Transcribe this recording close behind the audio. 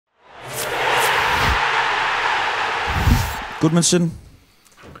Goodmanson,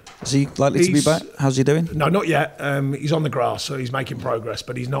 is he likely to be back? How's he doing? No, not yet. He's on the grass, so he's making progress,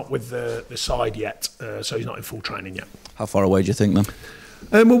 but he's not with the side yet, so he's not in full training yet. How far away do you think then?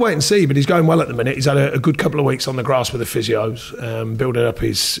 We'll wait and see, but he's going well at the minute. He's had a good couple of weeks on the grass with the physios, building up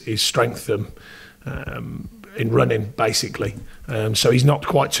his strength in running, basically. So he's not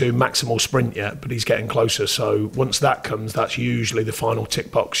quite to maximal sprint yet, but he's getting closer. So once that comes, that's usually the final tick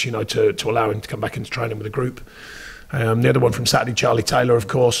box, to allow him to come back into training with the group. The other one from Saturday, Charlie Taylor, of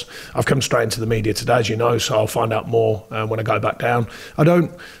course. I've come straight into the media today, as you know, so I'll find out more when I go back down.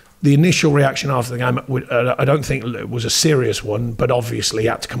 The initial reaction after the game, I don't think it was a serious one, but obviously he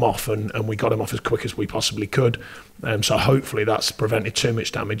had to come off, and we got him off as quick as we possibly could. So hopefully that's prevented too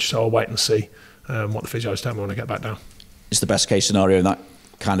much damage. So I'll wait and see what the physios tell me when I get back down. It's the best case scenario in that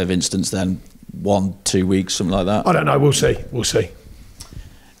kind of instance then? 1-2 weeks, something like that? I don't know. We'll see.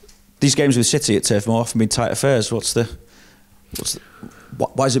 These games with City at Turf Moor often been tight affairs. Why has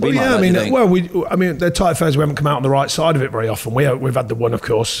it been like that? They're tight affairs. We haven't come out on the right side of it very often. We've had the one, of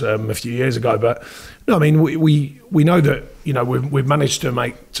course, a few years ago, but no, we know that we've managed to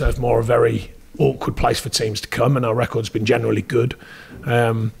make Turf Moor a very awkward place for teams to come, and our record's been generally good.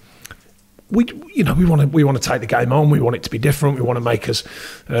 We want to take the game on. We want it to be different. We want to make as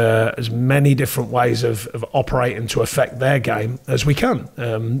many different ways of operating to affect their game as we can.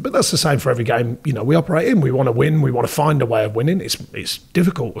 But that's the same for every game. We operate in. We want to win. We want to find a way of winning. It's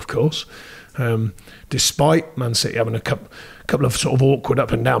difficult, of course. Despite Man City having a couple of sort of awkward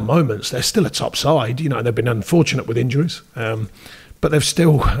up and down moments, they're still a top side. They've been unfortunate with injuries. But they've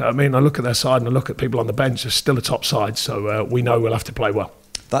still. I look at their side and I look at people on the bench. They're still a top side. So we know we'll have to play well.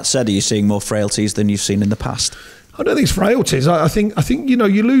 That said, are you seeing more frailties than you've seen in the past? I don't think it's frailties. I think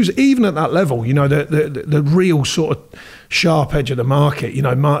you lose even at that level. The real sort of sharp edge of the market.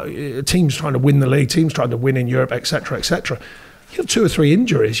 Teams trying to win the league, teams trying to win in Europe, etc., etc. You have 2 or 3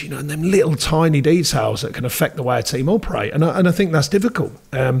 injuries, and them little tiny details that can affect the way a team operate, and I think that's difficult.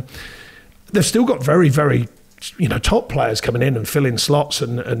 They've still got very, very top players coming in and filling slots,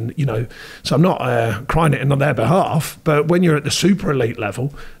 and so I'm not crying it on their behalf, but when you're at the super elite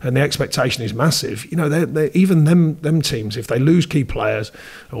level and the expectation is massive, they're even them teams, if they lose key players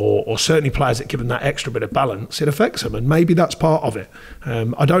or certainly players that give them that extra bit of balance, it affects them, and maybe that's part of it.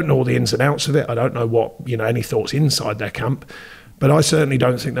 I don't know all the ins and outs of it. I don't know what any thoughts inside their camp, but I certainly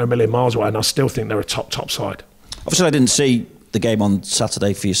don't think they're a million miles away, and I still think they're a top side. Obviously, I didn't see the game on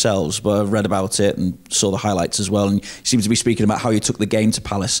Saturday for yourselves, but I read about it and saw the highlights as well, and you seem to be speaking about how you took the game to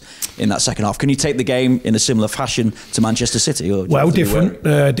Palace in that second half. Can you take the game in a similar fashion to Manchester City? Well, different.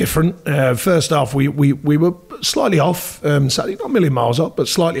 First half we were slightly off, Saturday, not a million miles up, but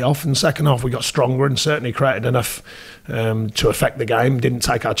slightly off, and second half we got stronger and certainly created enough to affect the game, didn't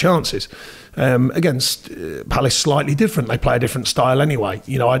take our chances. Against Palace, slightly different. They play a different style anyway.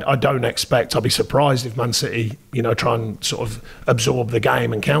 I don't expect, I'd be surprised if Man City, try and sort of absorb the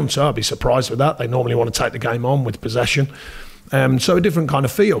game and counter. I'd be surprised with that. They normally want to take the game on with possession. So a different kind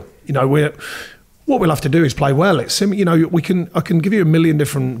of feel. What we'll have to do is play well. It's I can give you a million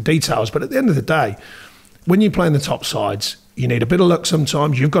different details, but at the end of the day, when you play in the top sides, you need a bit of luck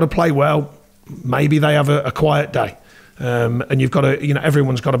sometimes. You've got to play well. Maybe they have a quiet day. And you've got to,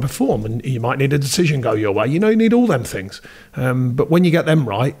 everyone's got to perform, and you might need a decision go your way. You need all them things. But when you get them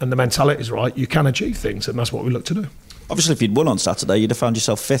right and the mentality is right, you can achieve things, and that's what we look to do. Obviously, if you'd won on Saturday, you'd have found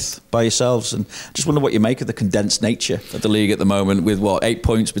yourself 5th by yourselves. And I just wonder what you make of the condensed nature of the league at the moment, with 8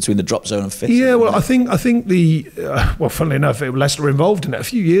 points between the drop zone and 5th. Yeah, well, I think funnily enough, Leicester were involved in it. A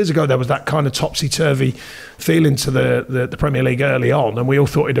few years ago, there was that kind of topsy-turvy feeling to the Premier League early on, and we all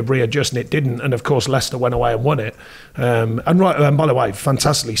thought it'd readjust, and it didn't. And of course, Leicester went away and won it. And by the way,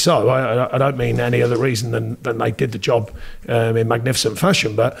 fantastically so. I don't mean any other reason than they did the job in magnificent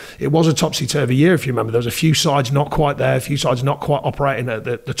fashion. But it was a topsy-turvy year, if you remember. There was a few sides not quite there, a few sides not quite operating at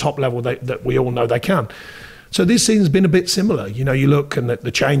the top level that we all know they can. So this season's been a bit similar. You look, and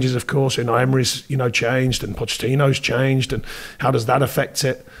the changes, of course, Emery's changed, and Pochettino's changed, and how does that affect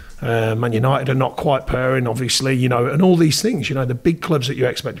it? Man United are not quite purring, obviously, and all these things, the big clubs that you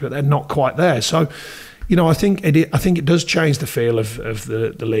expect, but they're not quite there. So, I think it does change the feel of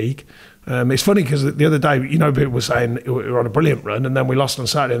the league. It's funny because the other day, people were saying we were on a brilliant run, and then we lost on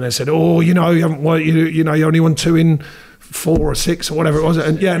Saturday, and they said, you haven't won, you only won 2 in 4 or 6 or whatever it was,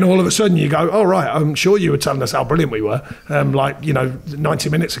 and all of a sudden you go, oh right, I'm sure you were telling us how brilliant we were, 90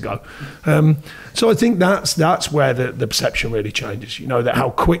 minutes ago. So I think that's where the perception really changes. That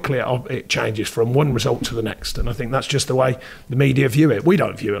how quickly it changes from one result to the next, and I think that's just the way the media view it. We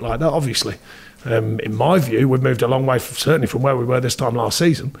don't view it like that, obviously. In my view, we've moved a long way, certainly from where we were this time last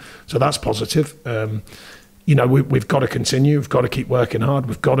season, so that's positive. you know, we've got to continue. We've got to keep working hard.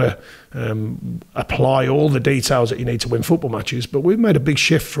 We've got to apply all the details that you need to win football matches. But we've made a big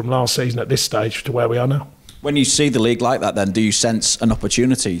shift from last season at this stage to where we are now. When you see the league like that, then do you sense an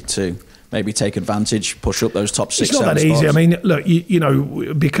opportunity to maybe take advantage, push up those top 6, It's not 7 that easy. spots? I mean, look, you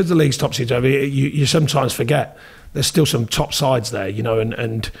know, because the league's topsy-turvy, you sometimes forget there's still some top sides there, you know,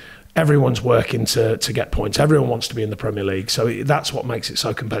 and everyone's working to get points. Everyone wants to be in the Premier League. So that's what makes it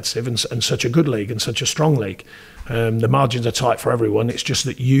so competitive and such a good league and such a strong league. The margins are tight for everyone. It's just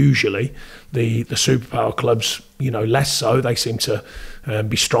that usually the superpower clubs, you know, less so. They seem to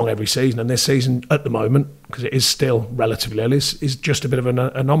be strong every season. And this season, at the moment, because it is still relatively early, is just a bit of an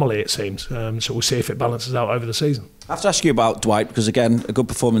anomaly, it seems. So we'll see if it balances out over the season. I have to ask you about Dwight, because again, a good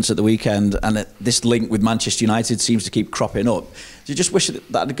performance at the weekend, and this link with Manchester United seems to keep cropping up. Do you just wish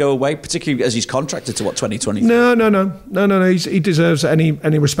that would go away, particularly as he's contracted to 2023? No. He deserves any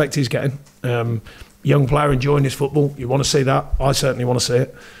respect he's getting. Young player enjoying his football. You want to see that. I certainly want to see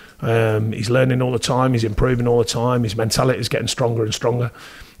it. He's learning all the time. He's improving all the time. His mentality is getting stronger and stronger.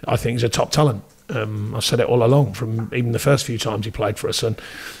 I think he's a top talent. I've said it all along, from even the first few times he played for us,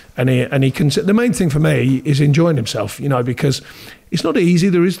 and he can. The main thing for me is enjoying himself, you know, because it's not easy.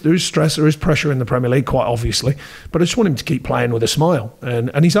 There is stress, there is pressure in the Premier League, quite obviously. But I just want him to keep playing with a smile,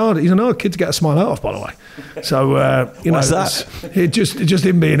 and he's hard. He's an hard kid to get a smile out of, by the way. So you know, what's that? Just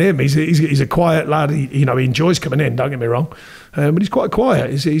him being him. He's a quiet lad. He enjoys coming in. Don't get me wrong, but he's quite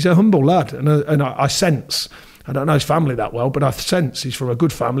quiet. He's a humble lad, and I sense. I don't know his family that well, but I sense he's from a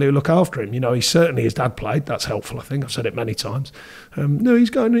good family who look after him. You know, his dad played. That's helpful, I think. I've said it many times. No, he's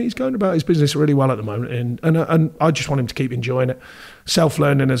going about his business really well at the moment, and I just want him to keep enjoying it,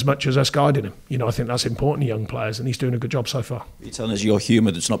 self-learning as much as us guiding him. You know, I think that's important to young players, and he's doing a good job so far. You're telling us your humour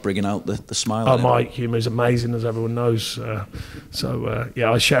that's not bringing out the smile? Oh, my humour is amazing, as everyone knows.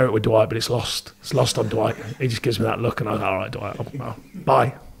 Yeah, I share it with Dwight, but it's lost. It's lost on Dwight. He just gives me that look, and I'm all right, Dwight.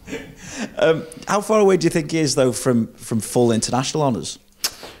 Bye. How far away do you think he is, though, from full international honours?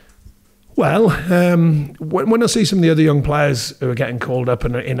 Well, when I see some of the other young players who are getting called up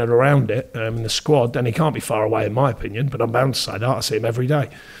and in and around it in the squad, then he can't be far away, in my opinion. But I'm bound to say that. I see him every day.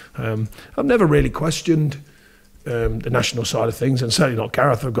 I've never really questioned the national side of things, and certainly not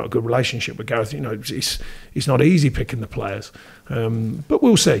Gareth. I've got a good relationship with Gareth. You know, it's not easy picking the players, but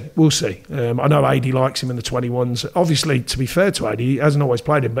we'll see. I know AD likes him in the 21s. Obviously, to be fair to AD, he hasn't always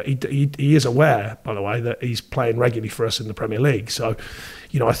played him, but he is aware, by the way, that he's playing regularly for us in the Premier League. So,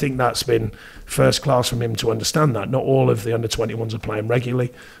 you know, I think that's been first class from him to understand that. Not all of the under 21s are playing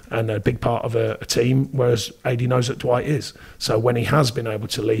regularly and a big part of a team, whereas AD knows that Dwight is. So when he has been able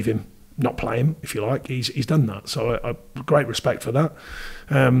to leave him, not play him, if you like, he's done that. So great respect for that.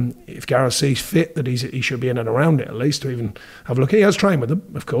 If Gareth sees fit that he should be in and around it at least to even have a look. He has trained with them,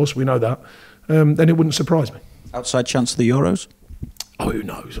 of course, we know that. Then it wouldn't surprise me. Outside chance of the Euros? Oh, who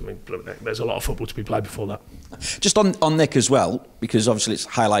knows? I mean, there's a lot of football to be played before that. Just on Nick as well, because obviously it's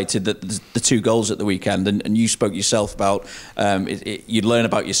highlighted that the 2 goals at the weekend, and you spoke yourself about you'd learn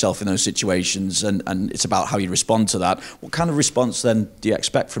about yourself in those situations, and it's about how you respond to that. What kind of response then do you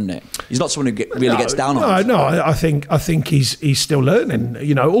expect from Nick? He's not someone who really gets down on it. No, I think he's still learning.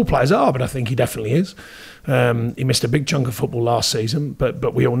 You know, all players are, but I think he definitely is. He missed a big chunk of football last season,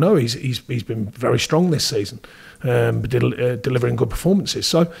 but we all know he's been very strong this season, delivering good performances.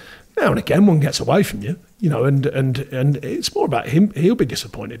 So now and again, one gets away from you, you know, and it's more about him. He'll be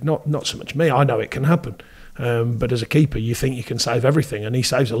disappointed, not so much me. I know it can happen, but as a keeper, you think you can save everything, and he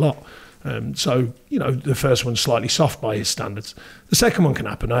saves a lot. So, you know, the first one's slightly soft by his standards. The second one can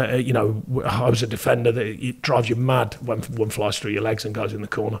happen. I was a defender that it drives you mad when one flies through your legs and goes in the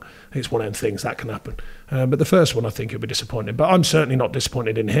corner. It's one of them things that can happen. But the first one, I think he'll be disappointed. But I'm certainly not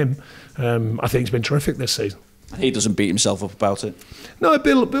disappointed in him. I think he's been terrific this season. He doesn't beat himself up about it. No,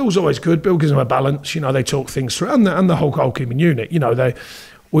 Bill's always good. Bill gives him a balance. You know, they talk things through, and the whole goalkeeping unit. You know,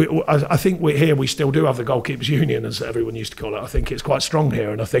 I think we still do have the goalkeepers union, as everyone used to call it. I think it's quite strong here,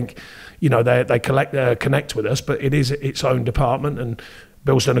 and I think, you know, they connect with us, but it is its own department, and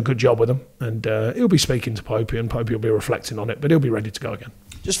Bill's done a good job with them, and he'll be speaking to Popey, and Popey will be reflecting on it, but he'll be ready to go again.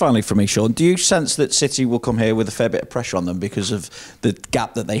 Just finally for me, Sean, do you sense that City will come here with a fair bit of pressure on them because of the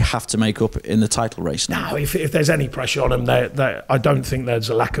gap that they have to make up in the title race now? No, if there's any pressure on them, I don't think there's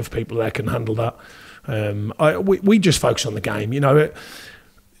a lack of people there can handle that. We just focus on the game, you know.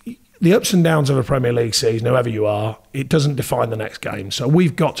 The ups and downs of a Premier League season, whoever you are, it doesn't define the next game. So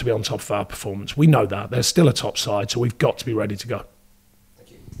we've got to be on top of our performance. We know that. There's still a top side, so we've got to be ready to go. Thank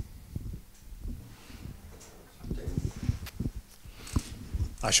you.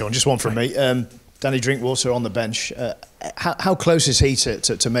 Hi, Sean. Just one from me. Danny Drinkwater on the bench. How close is he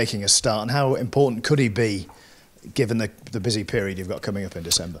to making a start, and how important could he be given the busy period you've got coming up in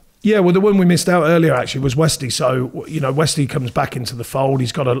December? Yeah, well, the one we missed out earlier actually was Westy. So, you know, Westy comes back into the fold.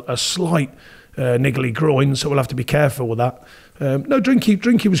 He's got a slight niggly groin, so we'll have to be careful with that. No,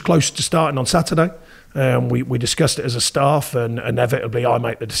 Drinky was close to starting on Saturday. We discussed it as a staff, and inevitably I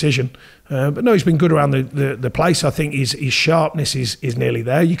make the decision. But no, he's been good around the place. I think his sharpness is nearly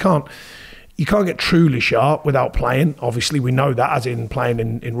there. You can't get truly sharp without playing. Obviously, we know that, as in playing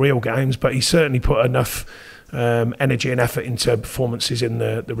in real games, but he certainly put enough energy and effort into performances in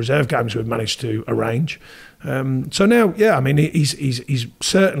the reserve games we've managed to arrange. So now, yeah, I mean, he's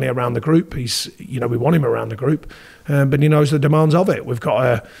certainly around the group. We want him around the group, but he knows the demands of it. We've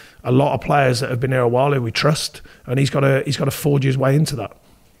got a lot of players that have been here a while who we trust, and he's got to forge his way into that.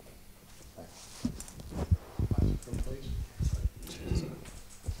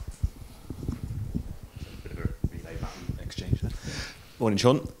 Morning,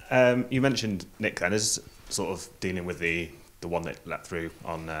 Sean. You mentioned Nick then as sort of dealing with the one that let through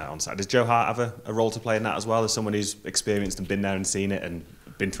on Saturday. Does Joe Hart have a role to play in that as well, as someone who's experienced and been there and seen it and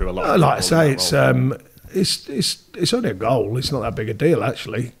been through a lot? Like I say, it's only a goal. It's not that big a deal,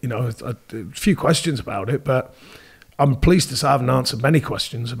 actually. You know, a few questions about it, but I'm pleased to say I haven't answered many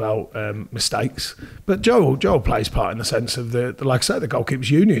questions about mistakes. But Joe plays part in the sense of like I say, the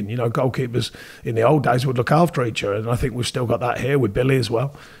goalkeepers union. You know, goalkeepers in the old days would look after each other, and I think we've still got that here with Billy as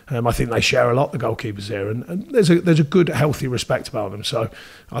well. I think they share a lot, the goalkeepers here, and there's a good, healthy respect about them. So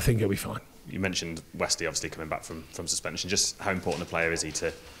I think he'll be fine. You mentioned Westy obviously coming back from suspension. Just how important a player is he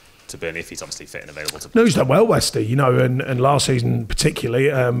to Burnley if he's obviously fit and available to play? No, he's done well, Westy, you know, and last season particularly,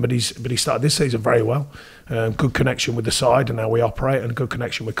 but he started this season very well. Good connection with the side and how we operate, and good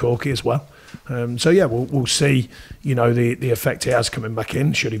connection with Corky as well. So yeah, we'll see, you know, the effect he has coming back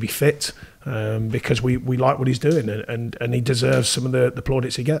in, should he be fit, because we like what he's doing, and he deserves some of the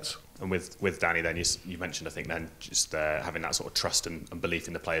plaudits he gets. And with Danny then, you mentioned, I think then, just having that sort of trust and belief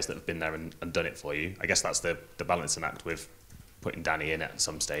in the players that have been there and done it for you. I guess that's the balancing act with putting Danny in at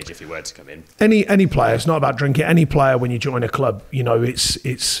some stage if he were to come in. Any player, it's not about drinking. Any player, when you join a club, you know,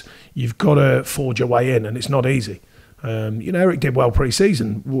 it's you've got to forge your way in, and it's not easy. You know, Eric did well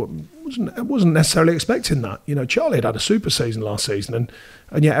pre-season. Wasn't necessarily expecting that. You know, Charlie had a super season last season,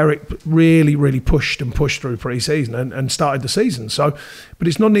 and yet Eric really pushed through pre-season and started the season. So, but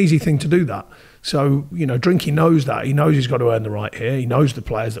it's not an easy thing to do that. So, you know, Drinky knows that. He knows he's got to earn the right here. He knows the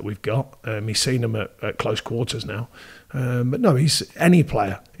players that we've got. He's seen them at close quarters now. But no, any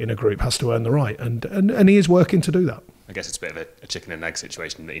player in a group has to earn the right, and he is working to do that. I guess it's a bit of a chicken and egg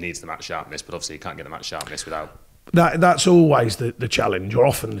situation, that he needs the match sharpness, but obviously you can't get the match sharpness without. That's always the challenge, or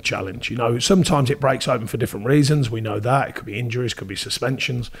often the challenge. You know, sometimes it breaks open for different reasons. We know that it could be injuries, could be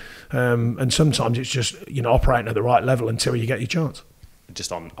suspensions, and sometimes it's just, you know, operating at the right level until you get your chance.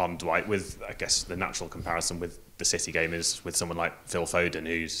 Just on Dwight, with I guess the natural comparison with the City game is with someone like Phil Foden,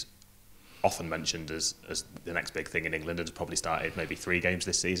 who's often mentioned as the next big thing in England, and has probably started maybe 3 games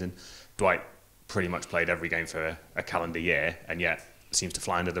this season. Dwight pretty much played every game for a calendar year, and yet seems to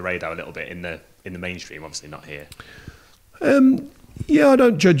fly under the radar a little bit in the mainstream. Obviously not here. Yeah, I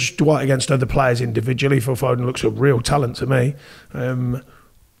don't judge Dwight against other players individually. Phil Foden looks a real talent to me.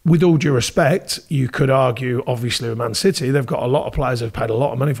 With all due respect, you could argue, obviously, with Man City, they've got a lot of players they've paid a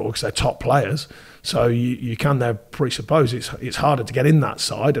lot of money for because they're top players. So you can there presuppose it's harder to get in that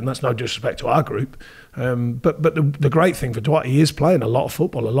side, and that's no disrespect to our group. But the great thing for Dwight, he is playing a lot of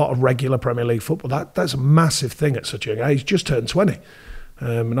football, a lot of regular Premier League football. That's a massive thing at such a young age. Just turned 20.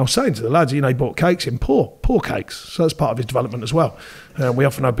 And I was saying to the lads, you know, he bought cakes in poor cakes. So that's part of his development as well. We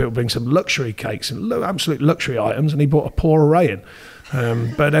often have people bring some luxury cakes and absolute luxury items, and he bought a poor array in.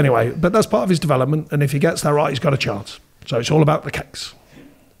 But anyway, that's part of his development, and if he gets that right, he's got a chance. So it's all about the cakes.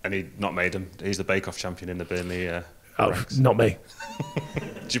 And he not made them. He's the bake-off champion in the Burnley ranks. Not me.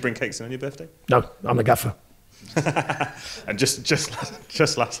 Did you bring cakes in on your birthday? No, I'm the gaffer. And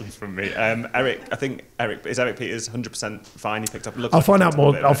just lastly from me, Eric. I think Eric Peters 100% fine. He picked up. I'll find out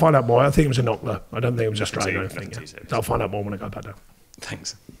more. I think it was a knock though. I don't think it was a strain or anything. I'll find out more when I go back down.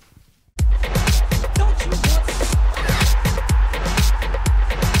 Thanks.